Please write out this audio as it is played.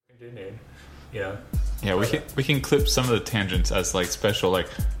Dude, you know. Yeah, we can clip some of the tangents as like special, like,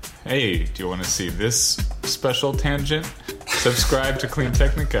 hey, do you want to see this special tangent? Subscribe to Clean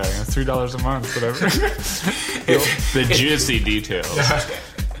Technica, $3 a month, whatever. The juicy details.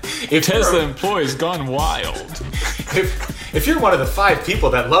 If Tesla employees gone wild. If you're one of the 5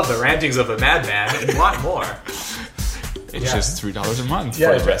 people that love the rantings of a madman and want more, it's just $3 a month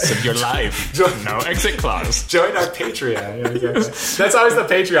Yeah, for the rest of your life. No exit clause. join our Patreon. Yeah, exactly. That's always the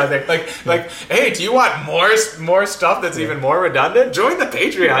Patreon thing. Like, hey, do you want more stuff that's even more redundant? Join the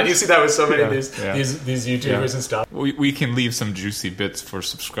Patreon. You see that with so many of these YouTubers and stuff. We can leave some juicy bits for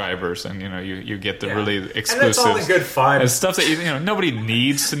subscribers, and you get the really exclusive. And that's all in good fun. And stuff that nobody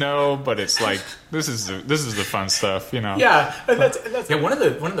needs to know, but it's like this is the fun stuff. Yeah, and that's one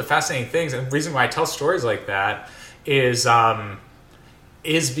of the fascinating things, and the reason why I tell stories like that is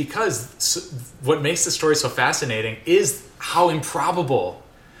because what makes the story so fascinating is how improbable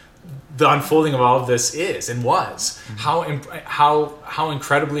the unfolding of all of this is and was. Mm-hmm. How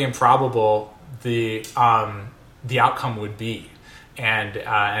incredibly improbable the outcome would be, and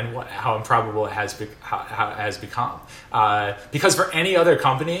how improbable it has become. Because for any other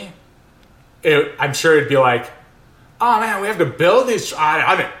company, I'm sure it'd be like, oh man, we have to build these.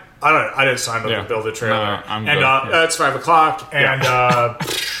 I didn't sign up to build a trailer. No, it's 5:00, and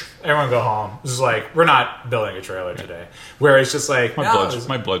everyone go home. This is like, we're not building a trailer today. Where it's just like,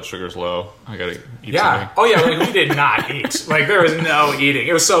 my blood sugar's low. I gotta eat something. Oh yeah, like we did not eat. Like there was no eating.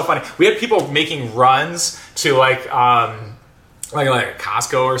 It was so funny. We had people making runs to like a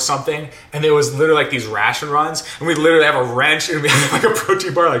Costco or something, and there was literally like these ration runs, and we literally have a wrench and we have like a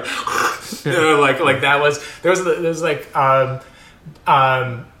protein bar, like like that was there was like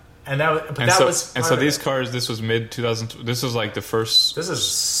and so these cars. This was mid 2000. This was like the first. This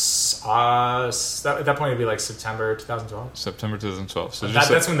is at that point it'd be like September 2012. September 2012. So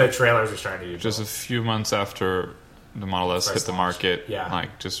that's when the trailers were starting to use. Just a few months after the Model S hit the market. Yeah.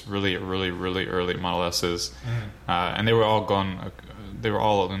 Like just really, really, really early Model S's, and they were all going. They were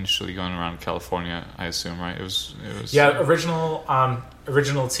all initially going around California, I assume, right? It was. Yeah.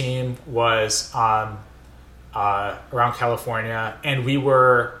 Original team was around California, and we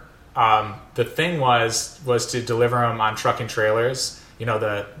were. The thing was to deliver them on truck and trailers.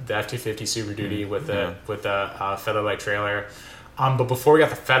 The F-250 Super Duty with the Featherlight trailer. But before we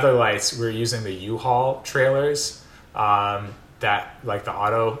got the Featherlights, we were using the U-Haul trailers, that like the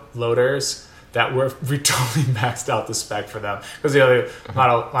auto loaders that we totally maxed out the spec for them, because the other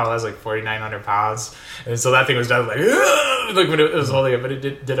model has like 4,900 pounds, and so that thing was done like when it was holding it, but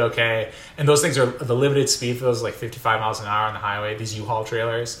it did okay. And those things are the limited speed for those, like 55 miles an hour on the highway. These U-Haul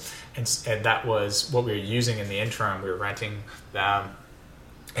trailers, and that was what we were using in the interim. We were renting them,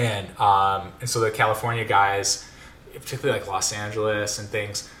 and so the California guys, particularly like Los Angeles and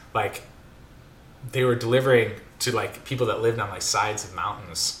things, like they were delivering to like people that lived on like sides of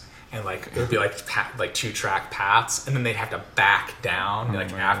mountains. And like it would be like 2-track paths, and then they'd have to back down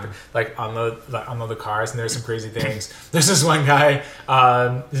unload the cars. And there's some crazy things. There's this one guy,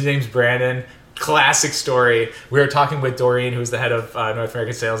 his name's Brandon. Classic story. We were talking with Doreen, who was the head of North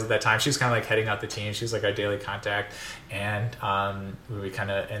American sales at that time. She was kind of like heading out the team. She was like our daily contact, and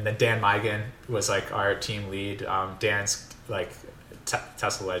and then Dan Migan was like our team lead. Dan's like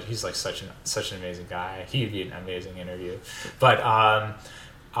Tesla legend. He's like such an amazing guy. He'd be an amazing interview, but.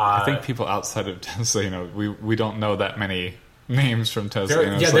 I think people outside of Tesla, we don't know that many names from Tesla.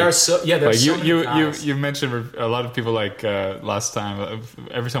 There are so many guys. You mentioned a lot of people like last time.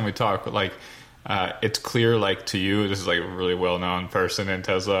 Every time we talk, like it's clear like to you this is like a really well known person in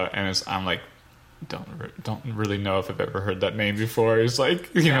Tesla, and I'm like don't really know if I've ever heard that name before. It's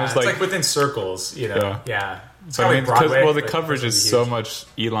like it's like within circles, Yeah. It's I mean, Broadway, the coverage is so much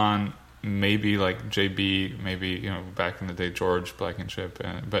Elon. Maybe like JB, maybe back in the day George Blankenship,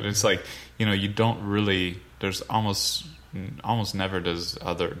 but it's like you don't really. There's almost never does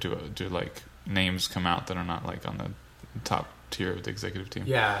do like names come out that are not like on the top tier of the executive team.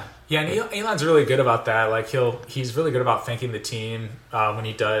 Yeah. And Elon's really good about that. Like he's really good about thanking the team when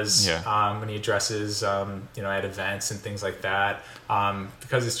he does when he addresses at events and things like that,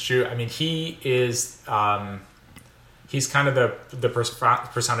 because it's true. I mean, he is. He's kind of the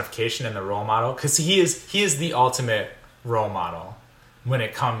personification and the role model, because he is the ultimate role model when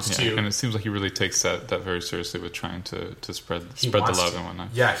it comes to. And it seems like he really takes that very seriously with trying to spread the love and whatnot.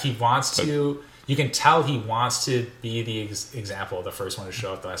 Yeah, he wants to. You can tell he wants to be the example, the first one to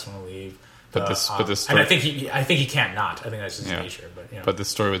show up, the last one to leave. But this story, and I think he can't not. I think that's just nature. But the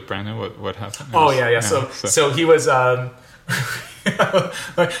story with Brandon, what happened? So he was.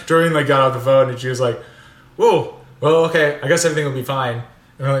 Doreen got off the phone and she was like, "Whoa. Well, okay, I guess everything will be fine."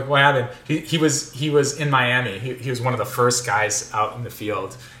 And we're like, what happened? He was in Miami. He was one of the first guys out in the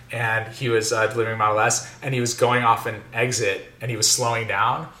field, and he was delivering Model S, and he was going off an exit, and he was slowing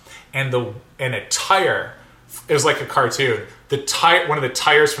down, and a tire. It was like a cartoon. One of the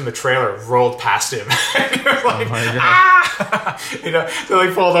tires from the trailer rolled past him. And he was like, so they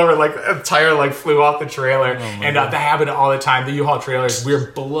pulled over, like a tire like flew off the trailer. And that happened all the time. The U-Haul trailers, we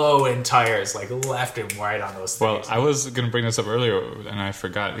were blowing tires like left and right on those things. Well, I was going to bring this up earlier, and I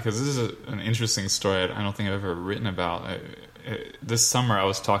forgot, because this is an interesting story I don't think I've ever written about. This summer, I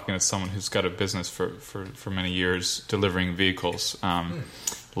was talking to someone who's got a business for many years delivering vehicles.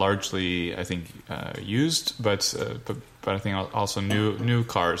 Largely, I think, used, but I think also new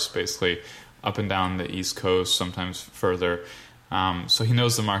cars, basically, up and down the East Coast, sometimes further. So he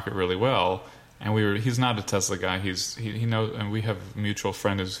knows the market really well. And he's not a Tesla guy. He knows, and we have a mutual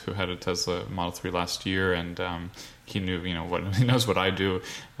friend who had a Tesla Model 3 last year, and he knew, he knows what I do.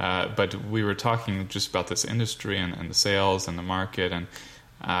 But we were talking just about this industry and the sales and the market, and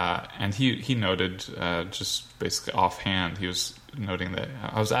he noted, just basically offhand, he was noting that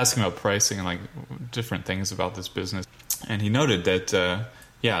I was asking about pricing and like different things about this business, and he noted that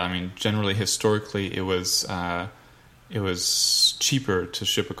generally historically it was cheaper to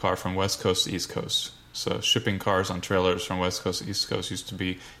ship a car from West Coast to East Coast. So shipping cars on trailers from West Coast to East Coast used to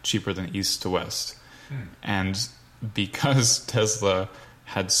be cheaper than East to West, and because Tesla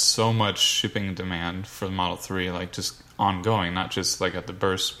had so much shipping demand for the Model 3, like just ongoing, not just like at the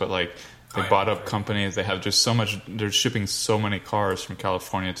burst, but like they bought up companies. They have just so much. They're shipping so many cars from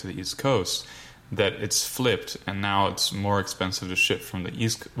California to the East Coast that it's flipped, and now it's more expensive to ship from the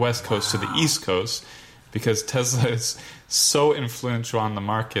West Coast to the East Coast, because Tesla is so influential on the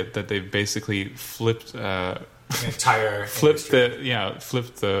market that they've basically flipped the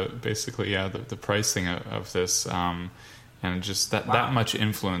pricing of this, and just that much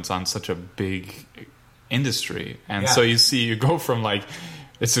influence on such a big industry. And so you go from like,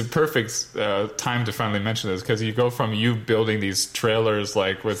 it's a perfect time to finally mention this, because you go from you building these trailers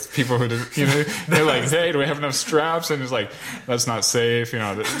like with people who they're like, hey, do we have enough straps? And it's like, that's not safe,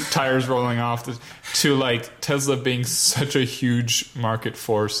 the tires rolling off, to like Tesla being such a huge market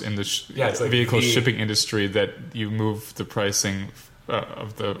force in the vehicle shipping industry that you move the pricing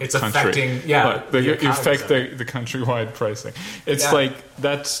of the country. You affect the countrywide pricing. It's like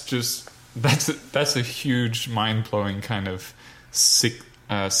that's a huge mind-blowing kind of 6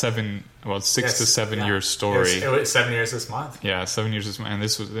 to 7 year story. It was 7 years this month. Yeah, 7 years this month. And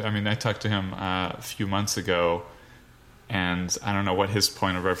this was, I talked to him a few months ago, and I don't know what his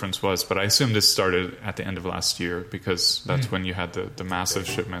point of reference was, but I assume this started at the end of last year, because that's when you had the massive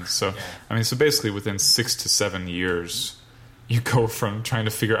shipments. So, so basically within 6 to 7 years, you go from trying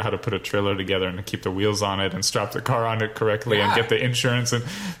to figure out how to put a trailer together and to keep the wheels on it and strap the car on it correctly and get the insurance and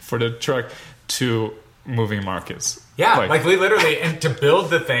for the truck, to moving markets. Yeah, like we literally, and to build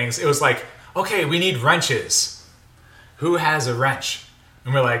the things, it was like, okay, we need wrenches. Who has a wrench?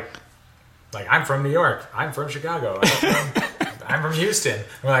 And we're like I'm from New York. I'm from Chicago. I'm from Houston. And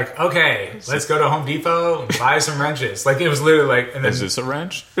we're like, okay, let's go to Home Depot and buy some wrenches. Like, it was literally like, and then, is this a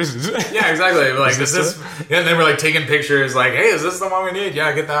wrench? Yeah, exactly. We're like, is this? And then we're like taking pictures, like, hey, is this the one we need?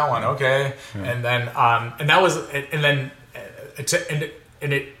 Yeah, get that one. Okay. Yeah. And then, and that was, and then,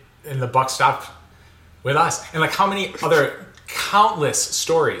 and the buck stopped with us. And like, how many other countless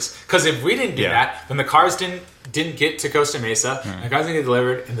stories? Because if we didn't do that, then the cars didn't get to Costa Mesa, and the cars didn't get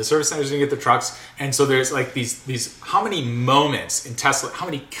delivered, and the service centers didn't get the trucks. And so there's like these how many moments in Tesla, how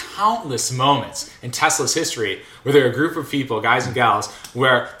many countless moments in Tesla's history where there are a group of people, guys and gals,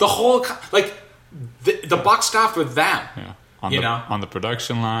 where the whole, like, the buck stopped with them. Yeah. On the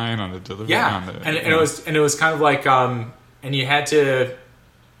production line, on the delivery. Yeah. And it was kind of like, and you had to,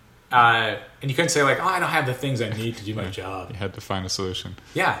 and you couldn't say like, oh, I don't have the things I need to do my job. You had to find a solution.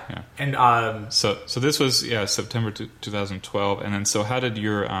 Yeah. And so this was September 2012, and then so how did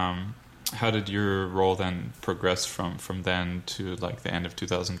your role then progress from then to like the end of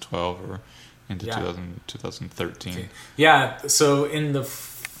 2012 or into 2013? Yeah. So in the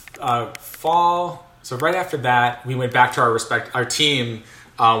fall, so right after that, we went back to our team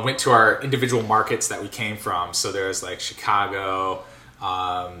went to our individual markets that we came from. So there was like Chicago,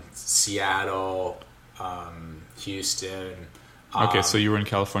 Seattle, Houston. Okay, so you were in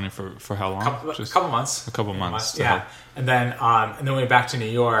California for how long? A couple months. A couple months. Yeah, and then we went back to New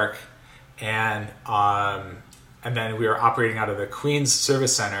York, and then we were operating out of the Queens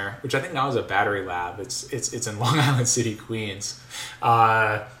Service Center, which I think now is a battery lab. It's in Long Island City, Queens.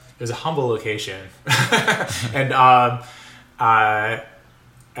 It was a humble location, and that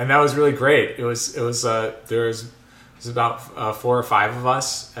was really great. It was there was was about 4 or 5 of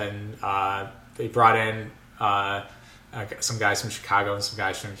us, and they brought in some guys from Chicago and some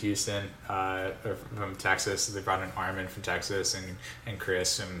guys from Houston, or from Texas. They brought in Armin from Texas and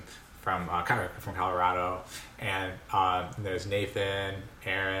Chris from Colorado, and there's Nathan,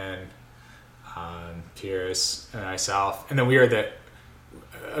 Aaron, Pierce, and myself, and then we were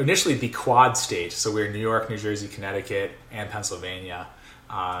initially the quad state. So we were New York, New Jersey, Connecticut, and Pennsylvania,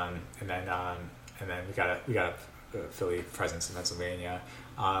 and then we got a Philly presence in Pennsylvania.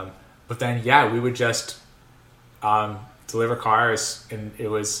 But then we would just deliver cars, and it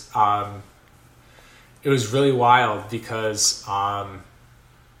was really wild because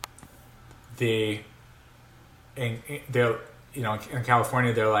in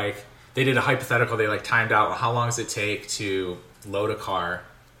California they did a hypothetical. They timed out how long does it take to load a car,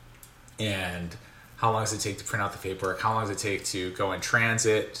 and how long does it take to print out the paperwork, how long does it take to go in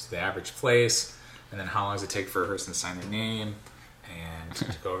transit to the average place, and then how long does it take for a person to sign their name and to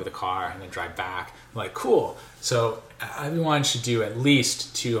go over the car and then drive back. I'm like, cool. So everyone should do at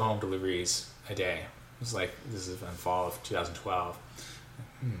least 2 home deliveries a day. It's like, this is in fall of 2012.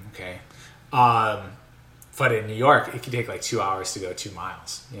 Okay. But in New York, it could take 2 hours to go 2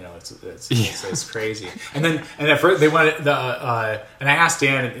 miles. It's crazy. And at first they wanted and I asked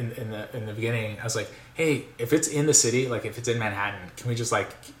Dan in the beginning, I was like, hey, if it's in the city, if it's in Manhattan, can we just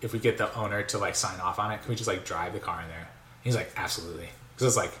if we get the owner to sign off on it, can we just drive the car in there? He's like, absolutely,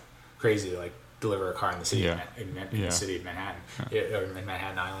 because it's crazy to deliver a car in the city in the city of Manhattan, or in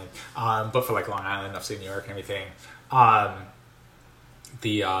Manhattan Island, but for Long Island, upstate New York, and everything.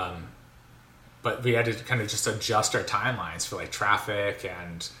 But we had to kind of just adjust our timelines for traffic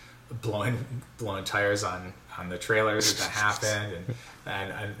and blowing tires on the trailers that happened,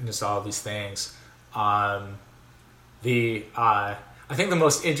 and just all of these things. I think the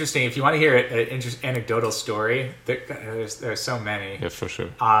most interesting, if you want to hear an anecdotal story, there's so many. Yeah, for sure.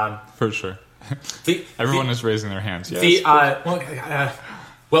 For sure. Everyone is raising their hands. Yes. I want to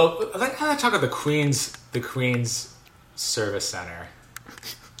talk about the Queens Service Center.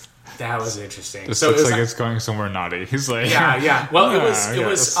 That was interesting. This looks like it's going somewhere naughty. He's like, yeah. Well, it was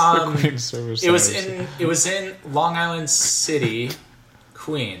in Long Island City,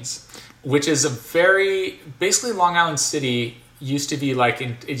 Queens, which is basically Long Island City used to be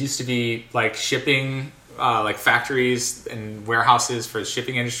shipping, factories and warehouses for the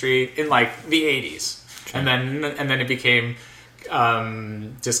shipping industry in the 80s. Okay. And then it became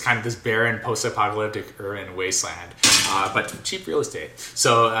just kind of this barren post-apocalyptic urban wasteland, but cheap real estate.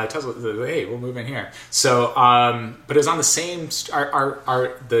 So Tesla, hey, we'll move in here. So, but it was on the same.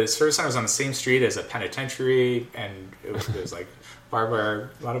 The service center was on the same street as a penitentiary, and it was a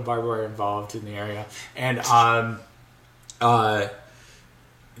lot of barbed wire involved in the area, and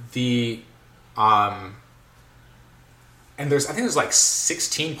and I think there's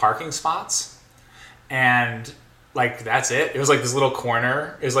 16 parking spots, and that's it. It was this little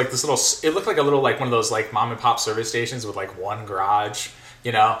corner. It was this little. It looked like a little one of those mom and pop service stations with one garage,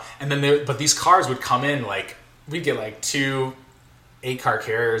 And then but these cars would come in we'd get 2 8-car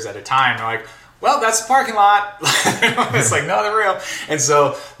carriers at a time. They're like, well, that's the parking lot. It's no, they're real. And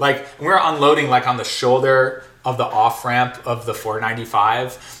so we're unloading on the shoulder of the off ramp of the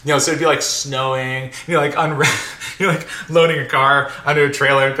 495, so it'd be snowing, loading a car onto a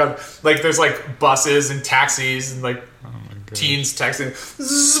trailer. There's buses and taxis and teens texting.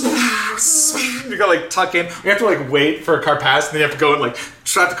 You gotta tuck in. You have to wait for a car pass, and then you have to go and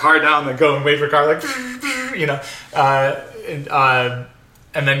shut the car down, and then go and wait for a car,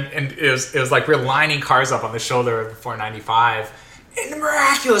 and it was we're lining cars up on the shoulder of the 495. And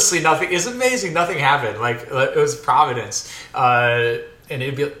miraculously, nothing happened. It was Providence, and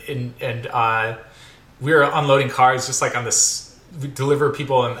we were unloading cars just on this. We deliver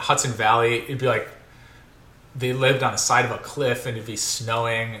people in Hudson Valley. It'd be they lived on the side of a cliff, and it'd be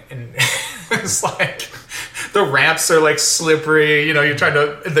snowing, and it's the ramps are slippery. You're trying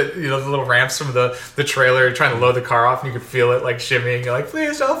to the little ramps from the trailer. You're trying to load the car off, and you can feel it shimmying. You're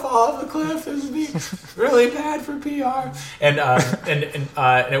please don't fall off the cliff. This would be really bad for PR. And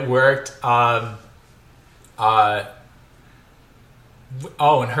it worked.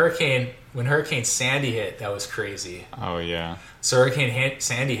 When Hurricane Sandy hit, that was crazy. Oh yeah. So Hurricane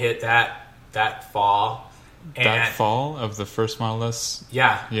Sandy hit that fall. That fall of the first Model S?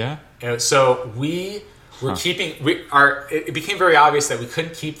 Yeah. Yeah? So we were it became very obvious that we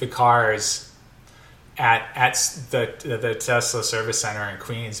couldn't keep the cars at the Tesla service center in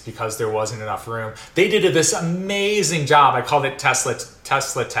Queens because there wasn't enough room. They did this amazing job. I called it Tesla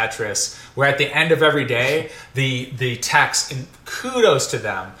Tetris, where at the end of every day, the techs, and kudos to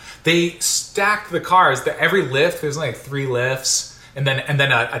them, they stacked the cars. Every lift, there's like 3 lifts, and then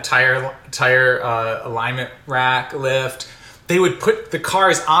a tire alignment rack lift. They would put the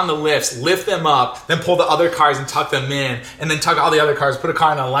cars on the lifts, lift them up, then pull the other cars and tuck them in, and then tuck all the other cars, put a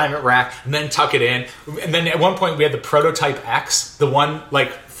car in an alignment rack, and then tuck it in. And then at one point we had the Prototype X, the one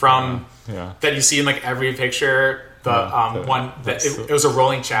like from that you see in like every picture. It was a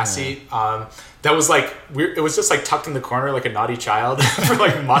rolling chassis. That was like weird. It was just like tucked in the corner like a naughty child for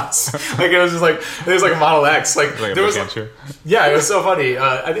like months. Like it was just like there was like a Model X. Like there was it was so funny.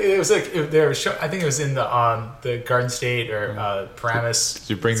 I think it was like I think it was in the Garden State or Paramus. Did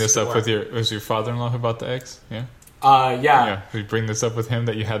you bring this up with was your father-in-law who bought the X? Yeah. Yeah. We bring this up with him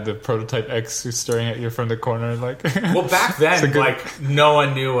that you had the Prototype X who's staring at you from the corner, like. Well, back then, like no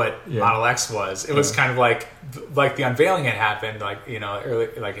one knew what Model X was. It was kind of like the unveiling had happened, like early,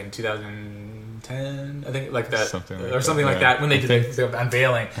 like in 2010, I think, like that, something like that when they did the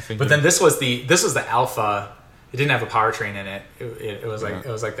unveiling. But then this was the Alpha. It didn't have a powertrain in it. It was like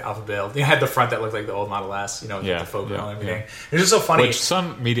the Alpha build. It had the front that looked like the old Model S, with the faux grill and everything. It was just so funny. Which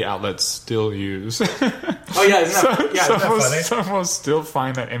some media outlets still use. Oh yeah, isn't that funny? Some will still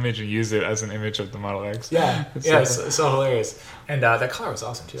find that image and use it as an image of the Model X. Yeah, it's so hilarious. And that color was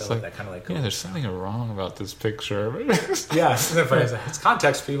awesome too. I like that kind of like. There's something wrong about this picture. Yeah, isn't that funny? It's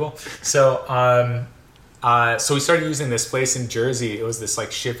context, people. So, so we started using this place in Jersey. It was this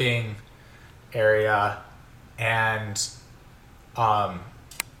like shipping area. And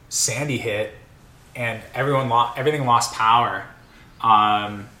Sandy hit, and everything lost power.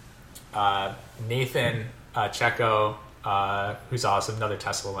 Nathan Checo, who's awesome, another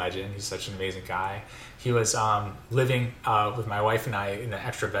Tesla legend. He's such an amazing guy. He was living with my wife and I in an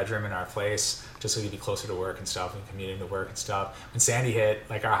extra bedroom in our place, just so he'd be closer to work and stuff, and commuting to work and stuff. When Sandy hit,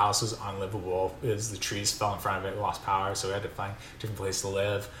 like our house was unlivable. The trees fell in front of it, we lost power, so we had to find a different place to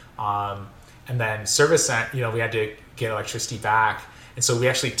live. And then service center, we had to get electricity back. And so we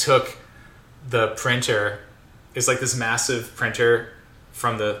actually took the printer. It's like this massive printer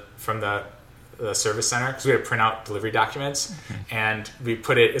from the service center, because we had to print out delivery documents. Mm-hmm. And we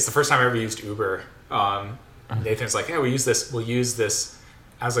put it, it's the first time I ever used Uber. Nathan's like, we'll use this.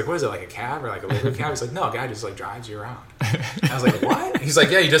 I was like, what is it, like a cab or like a Uber cab? He's like, no, a guy just like drives you around. I was like, what? He's like,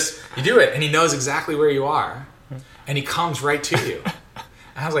 yeah, you do it. And he knows exactly where you are. And he comes right to you.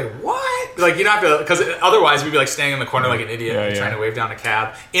 And I was like, what? Like, you don't have to, because otherwise we'd be like standing in the corner like an idiot trying to wave down a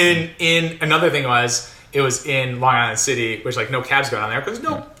cab. In another thing it was in Long Island City, which like no cabs go down there because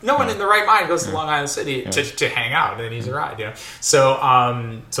no one in their right mind goes to Long Island City to hang out and use a ride, So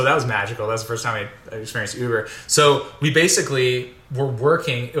that was magical. That was the first time I experienced Uber. So we basically were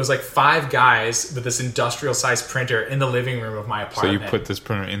working. It was like 5 guys with this industrial sized printer in the living room of my apartment. So you put this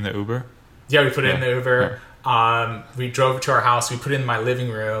printer in the Uber? Yeah, we put it in the Uber. Yeah. We drove to our house. We put it in my living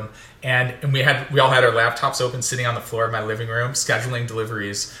room, and we all had our laptops open, sitting on the floor of my living room, scheduling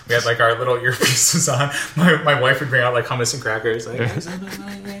deliveries. We had like our little earpieces on. My wife would bring out like hummus and crackers, like, and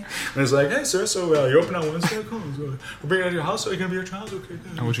it was like, hey sir, so you open on Wednesday? Cool. We're bringing it to your house. Are you gonna be at your house? Okay.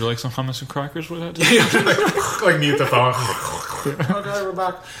 Good. And would you like some hummus and crackers with that? like mute the phone. Okay, we're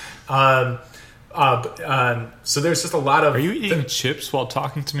back. So there's just a lot of. Are you eating chips while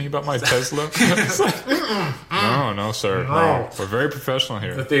talking to me about my Tesla? No, sir. No, we're very professional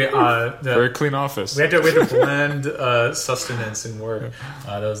here. But very clean office. We had to blend sustenance and work.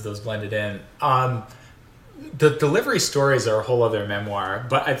 Those blended in. The delivery stories are a whole other memoir.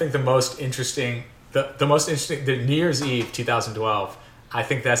 But I think the most interesting, the New Year's Eve 2012. I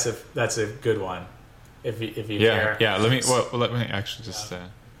think that's a good one. If you care. Yeah. Let me actually just.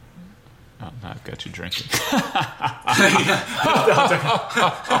 Oh, no, I've got you drinking.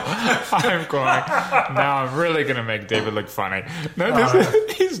 I'm really going to make David look funny. No,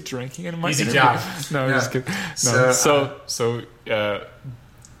 he's drinking in my easy job. No, I'm just kidding. No. So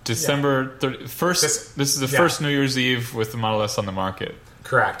December 31st, this is the first New Year's Eve with the Model S on the market.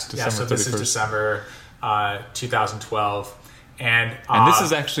 Correct. So this is December 2012. And this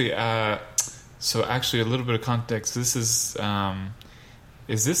is actually, actually a little bit of context. This is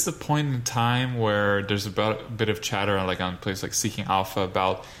this the point in time where there's about a bit of chatter on a place like Seeking Alpha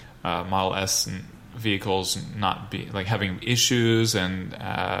about Model S and vehicles not having issues, and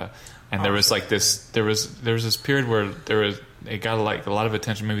there was this period where it got a lot of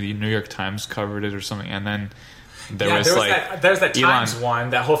attention. Maybe the New York Times covered it or something, and then There's that Times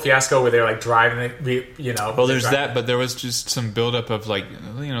one, that whole fiasco where they're like driving, Well, there's that, but there was just some buildup of like,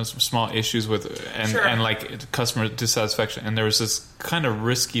 some small issues with and like customer dissatisfaction, and there was this kind of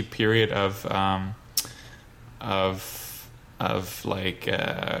risky period of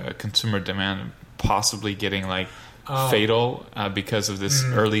consumer demand possibly getting like fatal because of this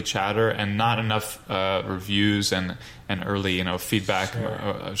early chatter and not enough reviews and early feedback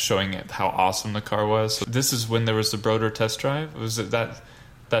showing it how awesome the car was. So this is when there was the Broder test drive. Was it that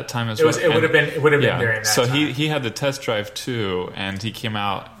time as well? It would have been during that so time. he had the test drive too, and he came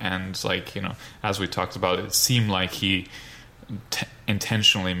out and as we talked about, it seemed like he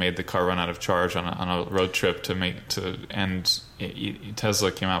intentionally made the car run out of charge on a road trip Tesla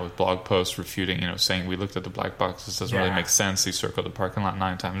came out with blog posts refuting, saying we looked at the black box, this doesn't really make sense. He circled the parking lot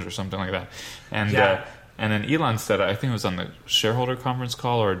 9 times or something like that. And then Elon said, I think it was on the shareholder conference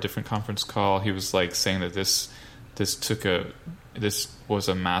call or a different conference call, he was like saying that this was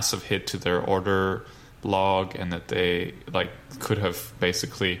a massive hit to their order log, and that they could have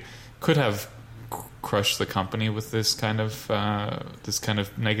crushed the company with this kind of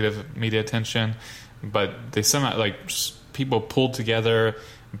negative media attention, but they somehow people pulled together.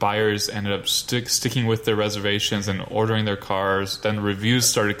 Buyers ended up sticking with their reservations and ordering their cars. Then reviews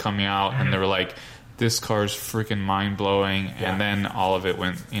started coming out, and they were like, "This car is freaking mind blowing." And then all of it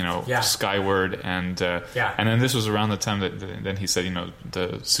went skyward. And then this was around the time that then he said,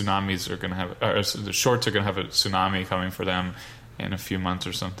 the tsunamis are going to have, or the shorts are going to have a tsunami coming for them in a few months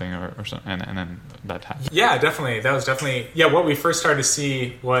or something, or something, and then that happened. Yeah, definitely. That was definitely what we first started to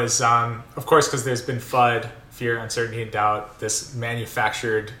see was, of course, because there's been FUD, fear, uncertainty, and doubt. This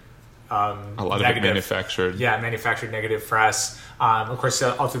manufactured, a lot negative, of it manufactured. Yeah, manufactured negative press. Of course,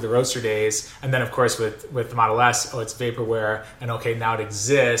 all through the Roadster days, and then of course with the Model S, it's vaporware, and now it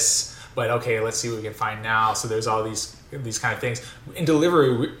exists. But let's see what we can find now. So there's all these kind of things in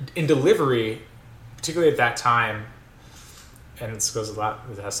delivery, particularly at that time. And this goes a lot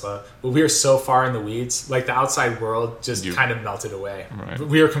with Tesla, but we were so far in the weeds, like the outside world just kind of melted away. Right.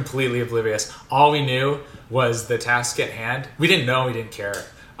 We were completely oblivious. All we knew was the task at hand. We didn't know, we didn't care.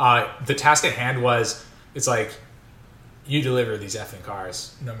 The task at hand was, it's like, you deliver these effing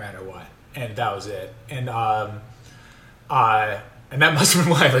cars no matter what. And that was it. And that must have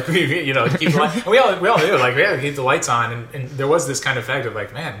been why, we keep the light. And we all knew, keep the lights on, and there was this kind of effect of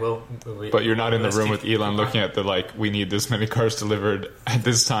man, But you're not in the room with Elon looking at we need this many cars delivered at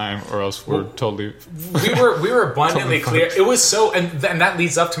this time, or else we're totally. We were abundantly clear. It was so, and that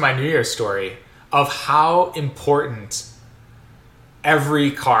leads up to my New Year's story of how important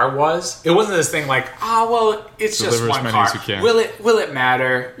every car was. It wasn't this thing it's just one car. Will it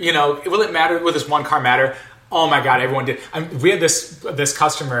matter? Will it matter? Will this one car matter? Oh my God! Everyone did. We had this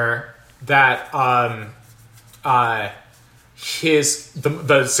customer that the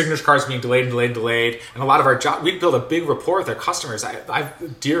signature cars being delayed, and a lot of our job. We'd build a big rapport with our customers.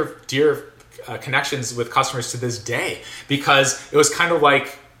 I've dear connections with customers to this day, because it was kind of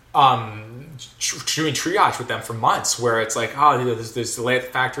like doing triage with them for months, where it's there's this delay at the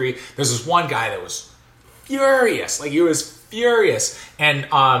factory. There's this one guy that was furious, and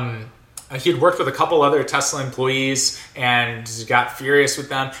he had worked with a couple other Tesla employees and got furious with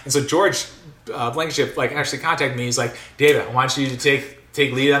them. And so George Blankenship actually contacted me. He's like, David, I want you to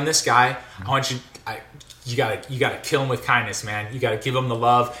take lead on this guy. I want you. You gotta kill him with kindness, man. You gotta give him the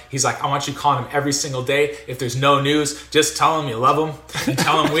love. He's like, I want you calling him every single day. If there's no news, just tell him you love him and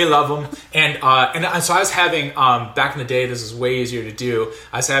tell him we love him. And so I was having back in the day, this is way easier to do.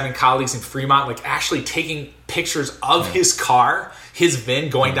 I was having colleagues in Fremont actually taking pictures of his car, his VIN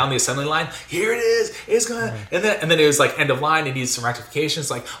going down the assembly line. Here it is. It's gonna. And then it was end of line. It needs some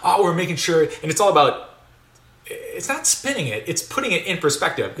rectifications. We're making sure. And it's all about. It's not spinning it. It's putting it in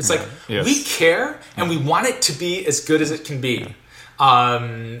perspective. It's we care and we want it to be as good as it can be,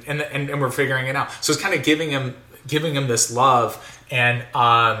 and we're figuring it out. So it's kind of giving him this love and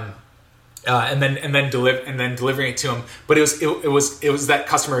then delivering it to him. But it was that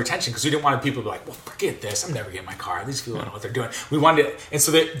customer retention, because we didn't want people to be like, well, forget this. I'm never getting my car. These people don't know what they're doing. We wanted it, and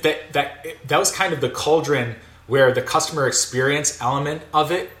so that was kind of the cauldron where the customer experience element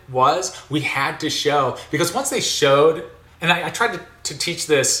of it was. We had to show, because once they showed, and I tried to teach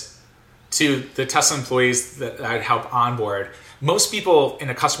this to the Tesla employees that I'd help onboard. Most people in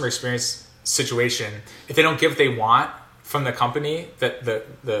a customer experience situation, if they don't get what they want from the company, that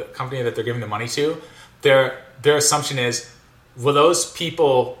the company that they're giving the money to, their assumption is, well, those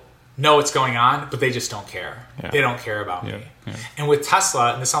people know what's going on, but they just don't care. Yeah. They don't care about me. Yeah. And with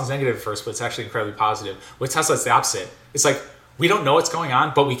Tesla, and this sounds negative at first, but it's actually incredibly positive. With Tesla, it's the opposite. It's we don't know what's going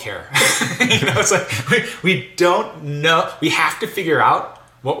on, but we care. It's like we don't know. We have to figure out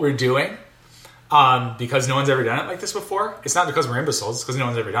what we're doing because no one's ever done it like this before. It's not because we're imbeciles. It's because no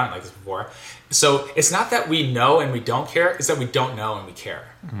one's ever done it like this before. So it's not that we know and we don't care. It's that we don't know and we care.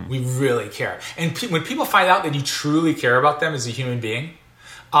 Mm-hmm. We really care. And when people find out that you truly care about them as a human being,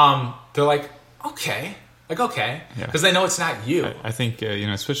 they're like, okay. Because they know it's not you. I think,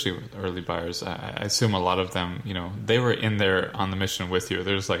 especially with early buyers, I assume a lot of them, they were in there on the mission with you.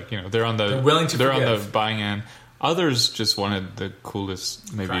 There's like, they're on the buying end. Others just wanted the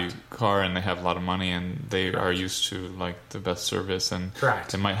coolest car, and they have a lot of money, and they are used to like the best service, and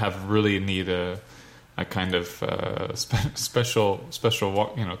they might have really need a kind of special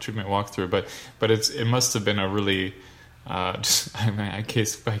treatment walkthrough. But it must have been a really a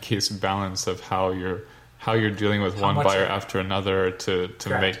case by case balance of how you're dealing with one buyer after another to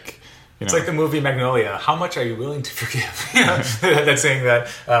make. It's like the movie Magnolia. How much are you willing to forgive? That saying that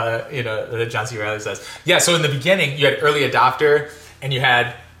John C. Reilly says. Yeah. So in the beginning, you had early adopter, and you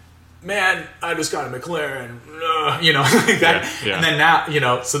had, man, I just got a McLaren, like that. Yeah. And then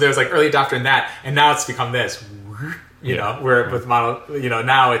now, so there's like early adopter in that, and now it's become this, where with model,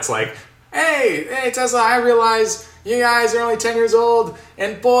 now it's like, hey Tesla, I realize you guys are only 10 years old,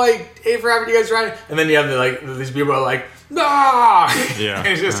 and boy, A for effort, you guys driving. And then you have these people are like, yeah.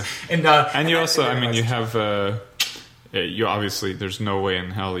 And you also, you have, you obviously, there's no way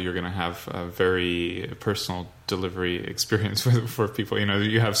in hell you're going to have a very personal delivery experience for people.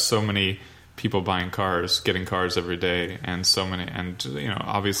 You have so many people buying cars, getting cars every day, and so many, and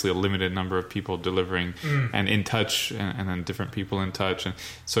obviously a limited number of people delivering and in touch, and then different people in touch, and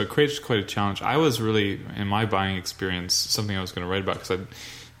so it creates quite a challenge. I was really, in my buying experience, something I was going to write about because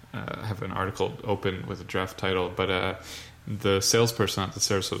I have an article open with a draft title, but the salesperson at the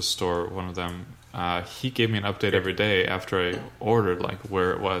Sarasota store, one of them, he gave me an update every day after I ordered, like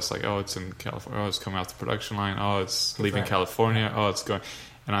where it was, like, oh, it's in California, oh, it's coming off the production line, oh, it's leaving California, oh, it's going.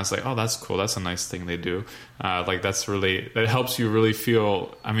 And I was like, oh, that's cool. That's a nice thing they do. That helps you really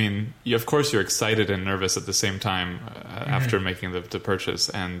feel, of course you're excited and nervous at the same time after making the purchase.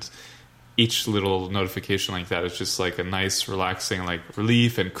 And each little notification like that is just like a nice, relaxing, like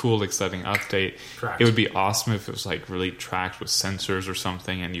relief and cool, exciting update. Correct. It would be awesome if it was like really tracked with sensors or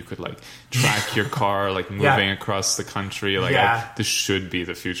something, and you could like track your car like moving across the country. Like this should be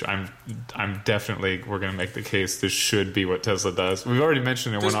the future. I'm definitely, we're going to make the case this should be what Tesla does. We've already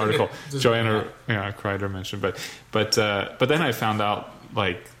mentioned in one article, Joanna Kreider mentioned, but then I found out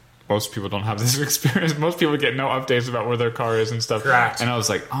like most people don't have this experience. Most people get no updates about where their car is and stuff. Correct. And I was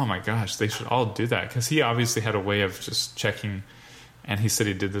like, oh my gosh, they should all do that, because he obviously had a way of just checking. And he said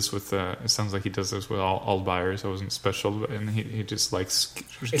he did this with, it sounds like he does this with all buyers. It wasn't special, and he just likes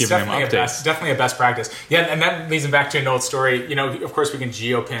giving them updates. Definitely a best practice. Yeah, and that leads him back to an old story. Of course, we can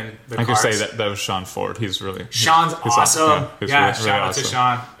geopin the cars. I could say that was Sean Ford. Sean's awesome. He's shout really out awesome. to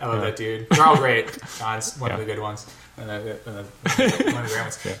Sean. I love that dude. They're all great. Sean's one of the good ones. One of the great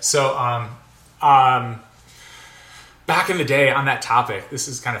ones. Yeah. So, back in the day on that topic, this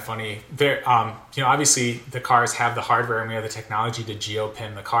is kind of funny. There, obviously the cars have the hardware and we have the technology to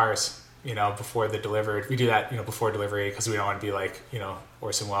geopin the cars, before they're delivered. We do that, before delivery because we don't want to be like,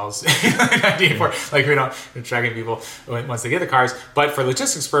 Orson Welles, like we're tracking people once they get the cars. But for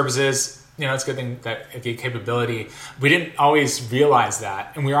logistics purposes, it's a good thing that it gave capability. We didn't always realize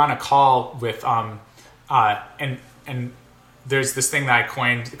that, and we were on a call with and there's this thing that I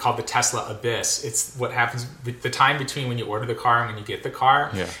coined called the Tesla abyss. It's what happens the time between when you order the car and when you get the car.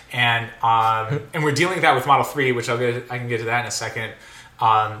 Yeah. And we're dealing with that with Model 3, which I can get to that in a second.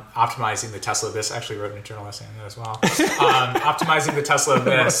 Optimizing the Tesla abyss. I actually wrote an internal essay on that as well. Optimizing the Tesla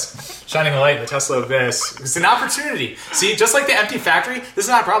abyss, shining a light in the Tesla abyss. It's an opportunity. See, just like the empty factory, this is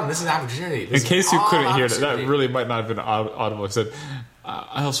not a problem. This is an opportunity. In case you couldn't hear that really might not have been audible. I said,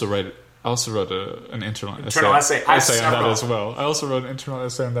 I also wrote an internal essay on that as well. I also wrote an internal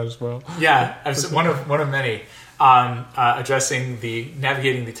essay on that as well. Yeah, one of many addressing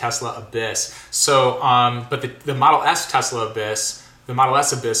navigating the Tesla abyss. So, but the Model S Tesla abyss, the Model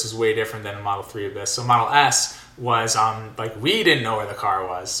S abyss was way different than the Model 3 abyss. So Model S was we didn't know where the car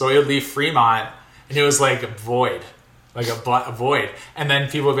was, so it would leave Fremont and it was like a void, and then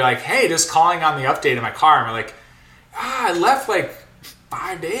people would be like, "Hey, just calling on the update in my car," and we're like, I left like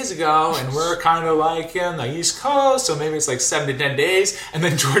 5 days ago, and we're kind of like in the East Coast, so maybe it's like 7 to 10 days. And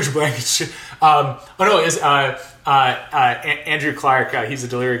then George Blankenship, Andrew Clark, he's a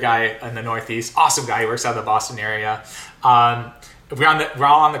delivery guy in the Northeast, awesome guy. He works out of the Boston area. We're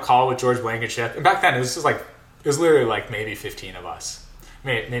all on the call with George Blankenship, and back then it was literally like maybe 15 of us,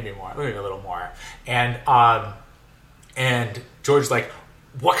 maybe more, maybe a little more, and And George's like,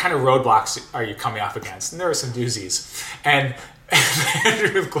 what kind of roadblocks are you coming up against? And there were some doozies. And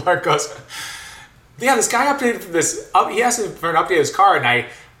Andrew Clark goes, yeah, this guy updated for this. He asked for an update of his car, and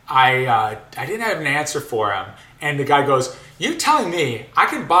I didn't have an answer for him. And the guy goes, "You telling me I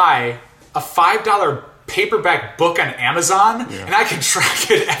could buy a $5 paperback book on Amazon and I can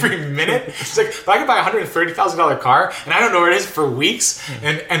track it every minute?" It's like, but I could buy a $130,000 car and I don't know where it is for weeks.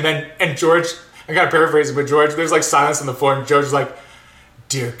 And George, I gotta paraphrase it, but George, there's like silence on the floor, and George is like,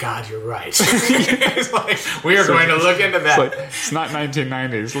 "Dear God, you're right." He's like, "We are going to look into that." It's not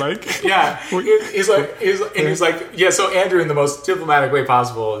 1990s, like. Yeah, he's like, yeah. So Andrew, in the most diplomatic way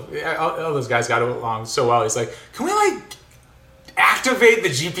possible, all those guys got along so well. He's like, "Can we like activate the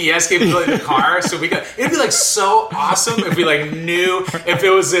GPS capability of the car so we could?" It'd be like so awesome if we like knew if it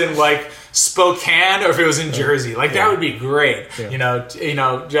was in like Spokane or if it was in Jersey. Like that would be great. Yeah. You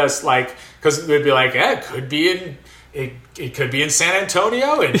know, just like because we'd be like, yeah, it could be in. It could be in San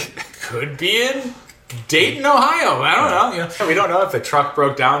Antonio. It could be in Dayton, Ohio. I don't know. You know, we don't know if the truck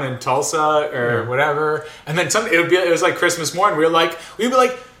broke down in Tulsa or whatever. And then it was like Christmas morning. We'd be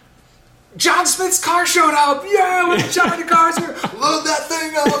like, John Smith's car showed up. Yeah, with Johnny Car's here. Load that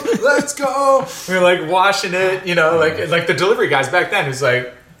thing up. Let's go. We were like washing it. You know, like the delivery guys back then. It was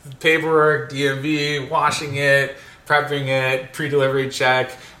like paperwork, DMV, washing it, prepping it, pre-delivery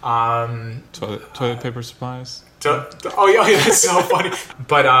check. Toilet paper supplies. Oh yeah, that's so funny.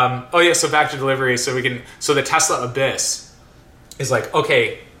 But so back to delivery. So the Tesla Abyss is like,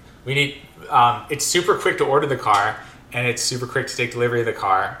 okay, we need. It's super quick to order the car, and it's super quick to take delivery of the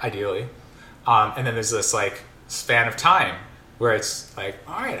car, ideally. And then there's this like span of time where it's like,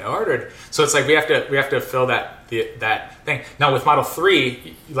 all right, I ordered. So it's like we have to fill that thing. Now with Model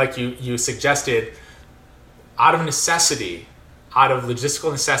 3, like you suggested, out of necessity, out of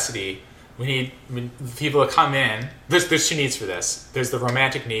logistical necessity. We need people to come in. There's two needs for this. There's the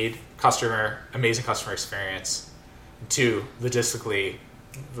romantic need, amazing customer experience. 2, logistically,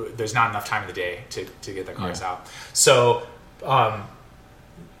 there's not enough time in the day to get the cars out. So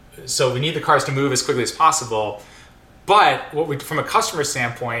we need the cars to move as quickly as possible. But from a customer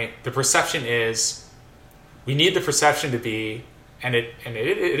standpoint, the perception is, we need the perception to be, and it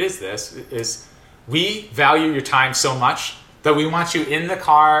is we value your time so much that we want you in the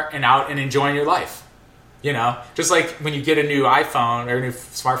car and out and enjoying your life. You know, just like when you get a new iPhone or a new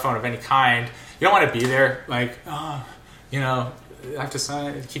smartphone of any kind, you don't want to be there like, oh, you know, I have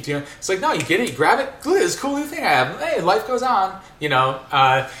to keep doing. It's like, no, you get it, you grab it. Look at this cool new thing I have. Hey, life goes on. You know,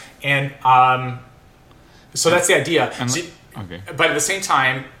 so that's the idea. But at the same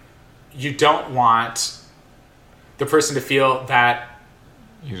time, you don't want the person to feel that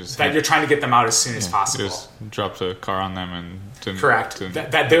you're trying to get them out as soon as possible. You just drop the car on them and correct.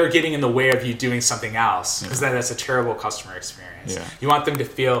 That they're getting in the way of you doing something else, because that's a terrible customer experience. Yeah. You want them to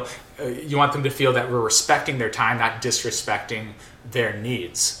feel that we're respecting their time, not disrespecting their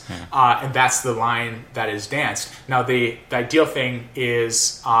needs. Yeah. And that's the line that is danced. Now the ideal thing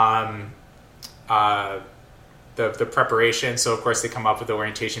is the preparation. So of course they come up with the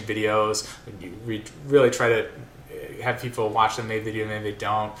orientation videos. We really try to have people watch them, maybe they do, maybe they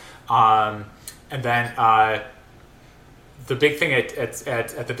don't. And then the big thing at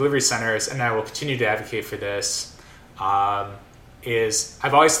the delivery centers, and I will continue to advocate for this, is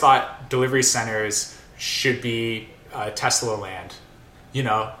I've always thought delivery centers should be Tesla land. You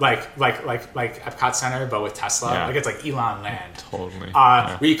know, like Epcot Center, but with Tesla. Yeah. Like it's like Elon land. Totally.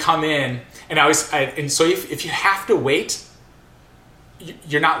 Where you come in, and so if you have to wait,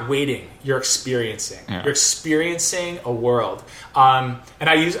 you're not waiting, you're experiencing. Yeah. You're experiencing a world. And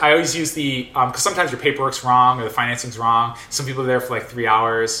I always use because sometimes your paperwork's wrong or the financing's wrong. Some people are there for like 3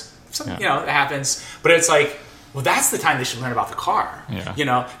 hours. You know, it happens. But it's like, well, that's the time they should learn about the car. Yeah. You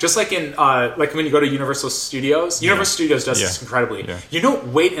know, just like in like when you go to Universal Studios. Universal Studios does this incredibly. Yeah. You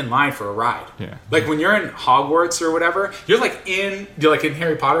don't wait in line for a ride. Yeah. Like when you're in Hogwarts or whatever, you're like in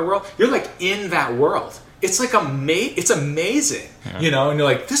Harry Potter world. You're like in that world. It's like it's amazing, you know, and you're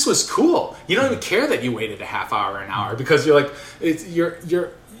like, this was cool. You don't even care that you waited a half hour, an hour, because you're like,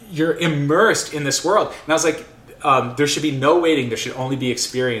 you're immersed in this world. And I was like, there should be no waiting. There should only be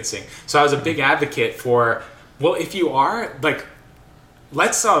experiencing. So I was a big advocate for, well, if you are like,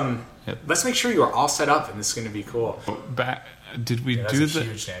 let's make sure you are all set up, and this is going to be cool. Did we do the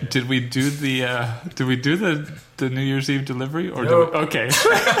New Year's Eve delivery or nope. Okay?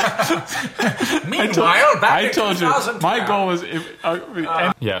 Meanwhile, I told you my goal was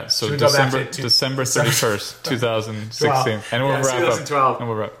so December 31st, 2016, and we'll wrap up. 2012.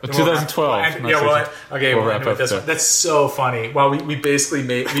 We'll wrap up. That's so funny. Well, we basically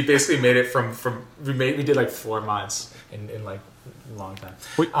made it from we did like 4 months. in like a long time.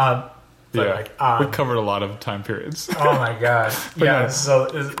 We Like, covered a lot of time periods. Oh my god! Yeah. So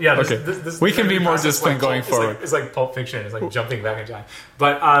okay. We can be more disciplined going forward. It's like Pulp Fiction. It's like jumping back in time.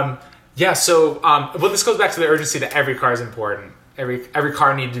 But yeah. So well, this goes back to the urgency that every car is important. Every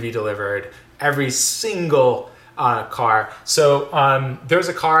car needed to be delivered. Every single car. So there was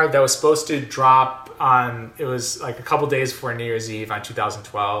a car that was supposed to drop on. It was like a couple days before New Year's Eve on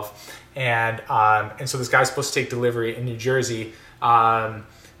 2012, and so this guy's supposed to take delivery in New Jersey.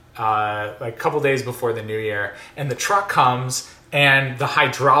 Like a couple days before the new year, and the truck comes, and the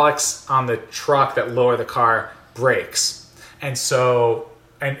hydraulics on the truck that lower the car breaks, and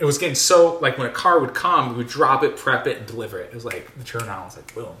it was getting so, like, when a car would come, we would drop it, prep it, and deliver it. It was like the turnaround was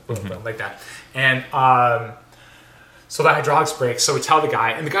like boom, boom, boom, like that, and so the hydraulics break. So we tell the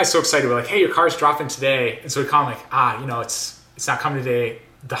guy, and the guy's so excited. We're like, hey, your car's dropping today, and so we call him like, it's not coming today.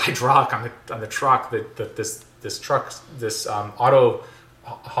 The hydraulic on the truck, this auto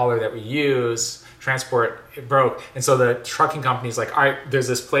hauler that we use, transport, it broke. And so the trucking company's like, all right, there's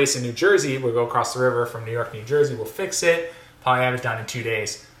this place in New Jersey. We'll go across the river from New York to New Jersey. We'll fix it. Probably have it done in 2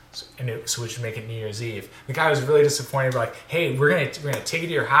 days. So we should make it New Year's Eve. The guy was really disappointed. We're like, hey, we're gonna take you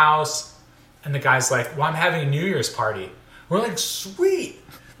to your house. And the guy's like, well, I'm having a New Year's party. We're like, sweet.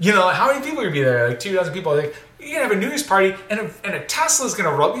 How many people are gonna be there? Like 2,000 people. Like, you're gonna have a New Year's party, and a Tesla's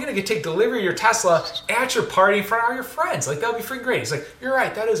gonna roll. You're gonna take delivery of your Tesla at your party in front of all your friends. Like, that'll be freaking great. He's like, you're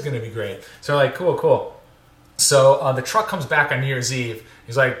right, that is gonna be great. So we're like, cool. So the truck comes back on New Year's Eve.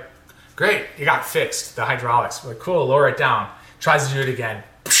 He's like, great, you got fixed, the hydraulics. We're like, cool, lower it down. Tries to do it again.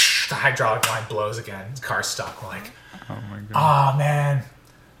 The hydraulic line blows again. The car's stuck. We're like, oh my god. Oh man,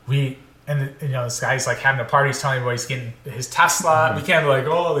 this guy's like having a party. He's telling everybody he's getting his Tesla. We can't be like,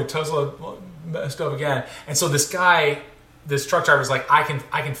 oh, the Tesla messed up again. And so this truck driver's like, I can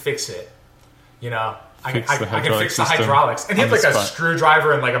fix it. I can fix the hydraulics. And he had like a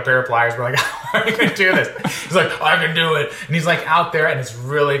screwdriver and like a pair of pliers. We're like, how are you going to do this? He's like, I can do it. And he's like out there, and it's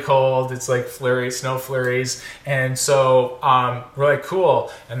really cold. It's like snow flurries. And so we're like,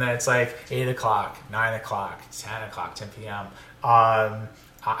 cool. And then it's like 8 o'clock, 9 o'clock, 10 o'clock, 10 p.m.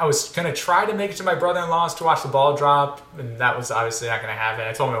 I was going to try to make it to my brother-in-law's to watch the ball drop, and that was obviously not going to happen.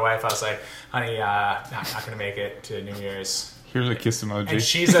 I told my wife, I was like, honey, not going to make it to New Year's. Here's a kiss emoji. And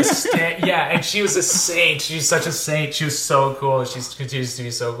she's and she was a saint. She's such a saint. She was so cool. She continues to be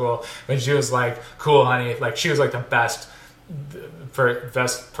so cool. But she was like, cool, honey. Like, she was like the best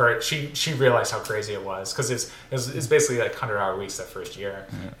part. She realized how crazy it was, because it's basically like 100-hour weeks that first year.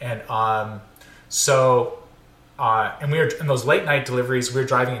 Yeah. And and we were in those late night deliveries. We were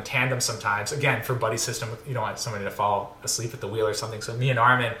driving in tandem sometimes. Again, for buddy system, you don't want somebody to fall asleep at the wheel or something. So me and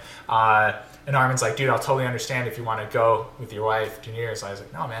Armin, and Armin's like, dude, I'll totally understand if you want to go with your wife to New Year's. So I was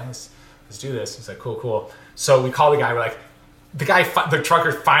like, no, man, let's do this. He's like, cool. So we call the guy. We're like, the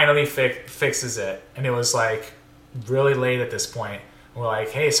trucker finally fixes it, and it was like really late at this point. And we're like,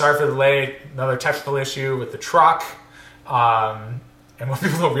 hey, sorry for the delay. Another technical issue with the truck. And what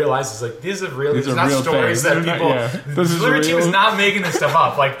people don't realize is, like, these are real stories that people... The delivery team is not making this stuff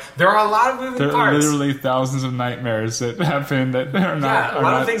up. Like, there are a lot of moving parts. There are literally thousands of nightmares that happen that are not... Yeah, a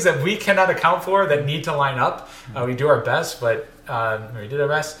lot of things that we cannot account for that need to line up. We do our best, but we did our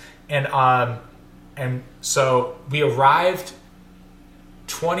best. And so we arrived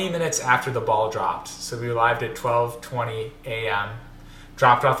 20 minutes after the ball dropped. So we arrived at 12:20 a.m.,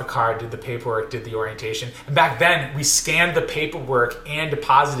 dropped off the car, did the paperwork, did the orientation. And back then, we scanned the paperwork and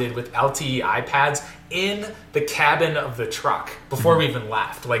deposited with LTE iPads in the cabin of the truck before we even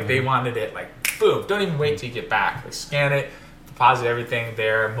left. Like, they wanted it, like, boom, don't even wait till you get back. Like, scan it, deposit everything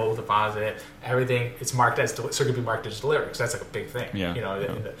there, mobile deposit, everything. It's marked as, so it could be marked as delivery, because that's like a big thing,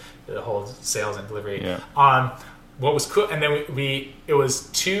 the whole sales and delivery. Yeah. What was cool, and then it was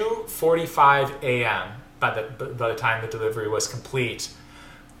 2:45 a.m. by the time the delivery was complete.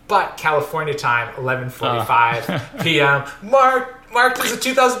 But California time, 11:45 p.m. Marked as a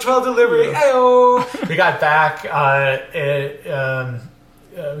 2012 delivery. Ayo! We got back. We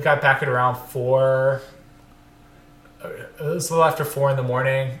got back at around 4. It was a little after 4 in the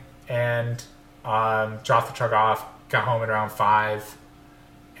morning, and dropped the truck off. Got home at around 5,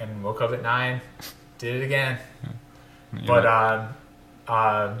 and woke up at 9. Did it again. But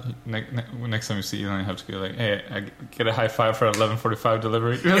next time you see Elon, you have to go like, hey, I get a high five for 11:45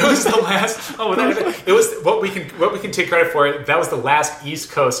 delivery. It was the last. It was what we can take credit for. That was the last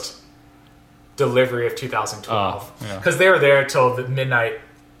East Coast delivery of 2012, because they were there till the midnight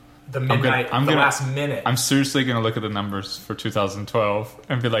the midnight, last minute. I'm seriously going to look at the numbers for 2012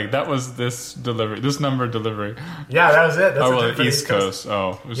 and be like, that was this number delivery. Yeah, that was it. That's East Coast.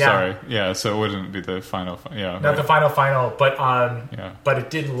 Oh, sorry. Yeah, so it wouldn't be the final. Yeah, not the final, but but it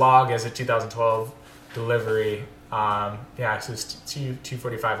did log as a 2012 delivery. So it's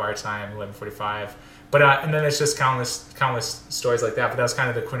 2:45 our time, 11:45. But and then it's just countless stories like that. But that was kind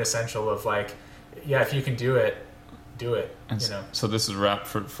of the quintessential of like, yeah, if you can do it, do it. And so this is a wrap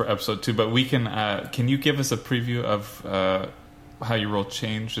for episode 2. But we can you give us a preview of how your role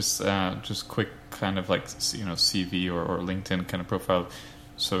changed? Just quick kind of like CV or LinkedIn kind of profile.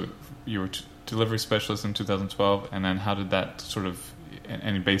 So you were delivery specialist in 2012, and then how did that sort of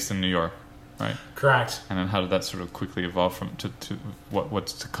and based in New York, right? Correct. And then how did that sort of quickly evolve to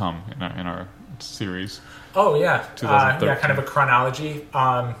what's to come in our series? Oh yeah, kind of a chronology.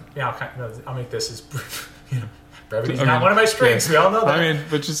 I'll make this as brevity's not one of my strengths. We all know that. I mean,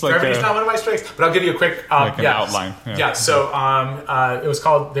 but just like brevity's not one of my strengths. But I'll give you a quick an outline. Yeah. So it was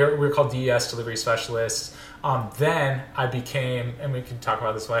called. We were called DES Delivery Specialists. Then I became, and we can talk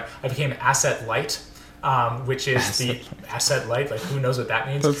about this way. I became Asset Light. Which is Asset Light. Like, who knows what that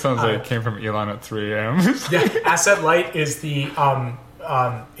means? That sounds like it came from Elon at 3 a.m. Yeah, Asset Light is the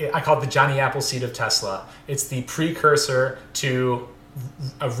I call it the Johnny Appleseed of Tesla. It's the precursor to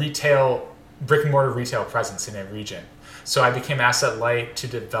a brick and mortar retail presence in a region. So I became Asset Light to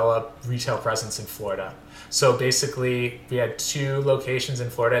develop retail presence in Florida. So basically, we had 2 locations in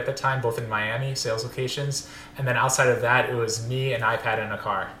Florida at the time, both in Miami, sales locations, and then outside of that, it was me, an iPad, and a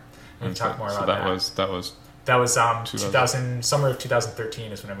car. We can talk more about that. That was 2000, summer of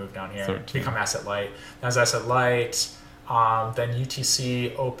 2013 is when I moved down here to become Asset Light. That was Asset Light. Then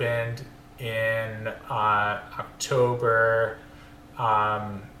UTC opened in October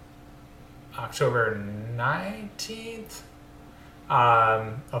 19th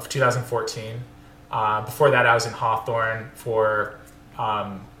of 2014. Before that, I was in Hawthorne for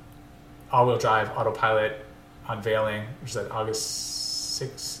all-wheel drive autopilot unveiling, which was at October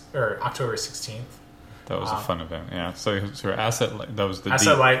 16th. That was a fun event, yeah. So your Asset Light, that was the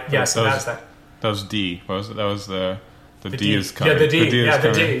Asset D. Light, yes, that was D. What was it? That was the D is coming. Yeah, the D.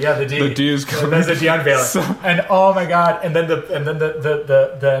 The D is coming. There's a D unveiling. And oh my god! And then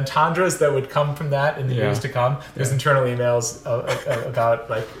the entendres that would come from that in the years to come. There's internal emails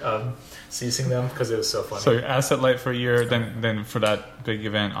about like ceasing them because it was so funny. So Asset Light for a year, then for that big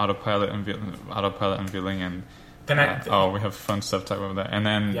event, autopilot unveiling, and then we have fun stuff to talk about that. And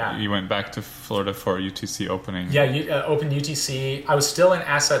then you went back to Florida for UTC opening. Yeah, opened UTC. I was still in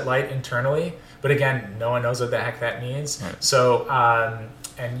Asset Light internally. But again, no one knows what the heck that means. Right. So,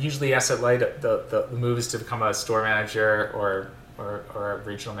 and usually Asset Light, the move is to become a store manager or a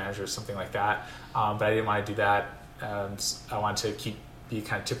regional manager or something like that. But I didn't want to do that. I wanted to be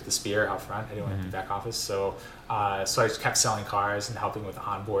kind of tip of the spear out front. I didn't want to do back office. So I just kept selling cars and helping with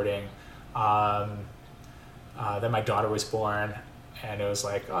onboarding. Then my daughter was born, and it was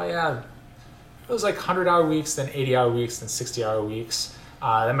like, oh yeah, it was like 100-hour weeks, then 80-hour weeks, then 60-hour weeks.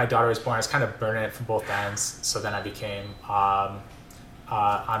 Then my daughter was born. I was kind of burning it from both ends. So then I became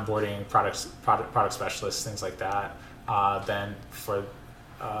onboarding product specialist, things like that. And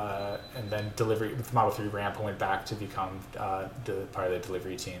then delivery with Model 3 ramp, I went back to become part of the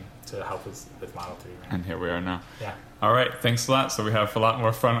delivery team to help with Model 3 ramp. And here we are now. Yeah. All right, thanks a lot. So we have a lot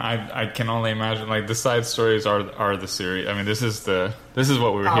more fun. I can only imagine, like, the side stories are the series. I mean, this is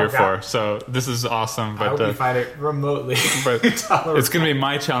what we were here for. So this is awesome. But I hope we find it remotely. But it's going to be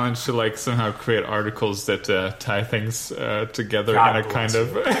my challenge to like somehow create articles that tie things together in a kind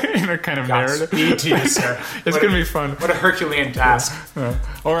of narrative. Speed to you, sir. It's going to be fun. What a Herculean task.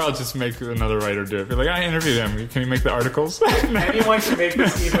 Or I'll just make another writer do it. Be like, I interviewed him. Can you make the articles? Anyone can make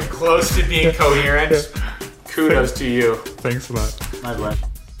this even close to being coherent. Kudos to you. Thanks a lot. My pleasure.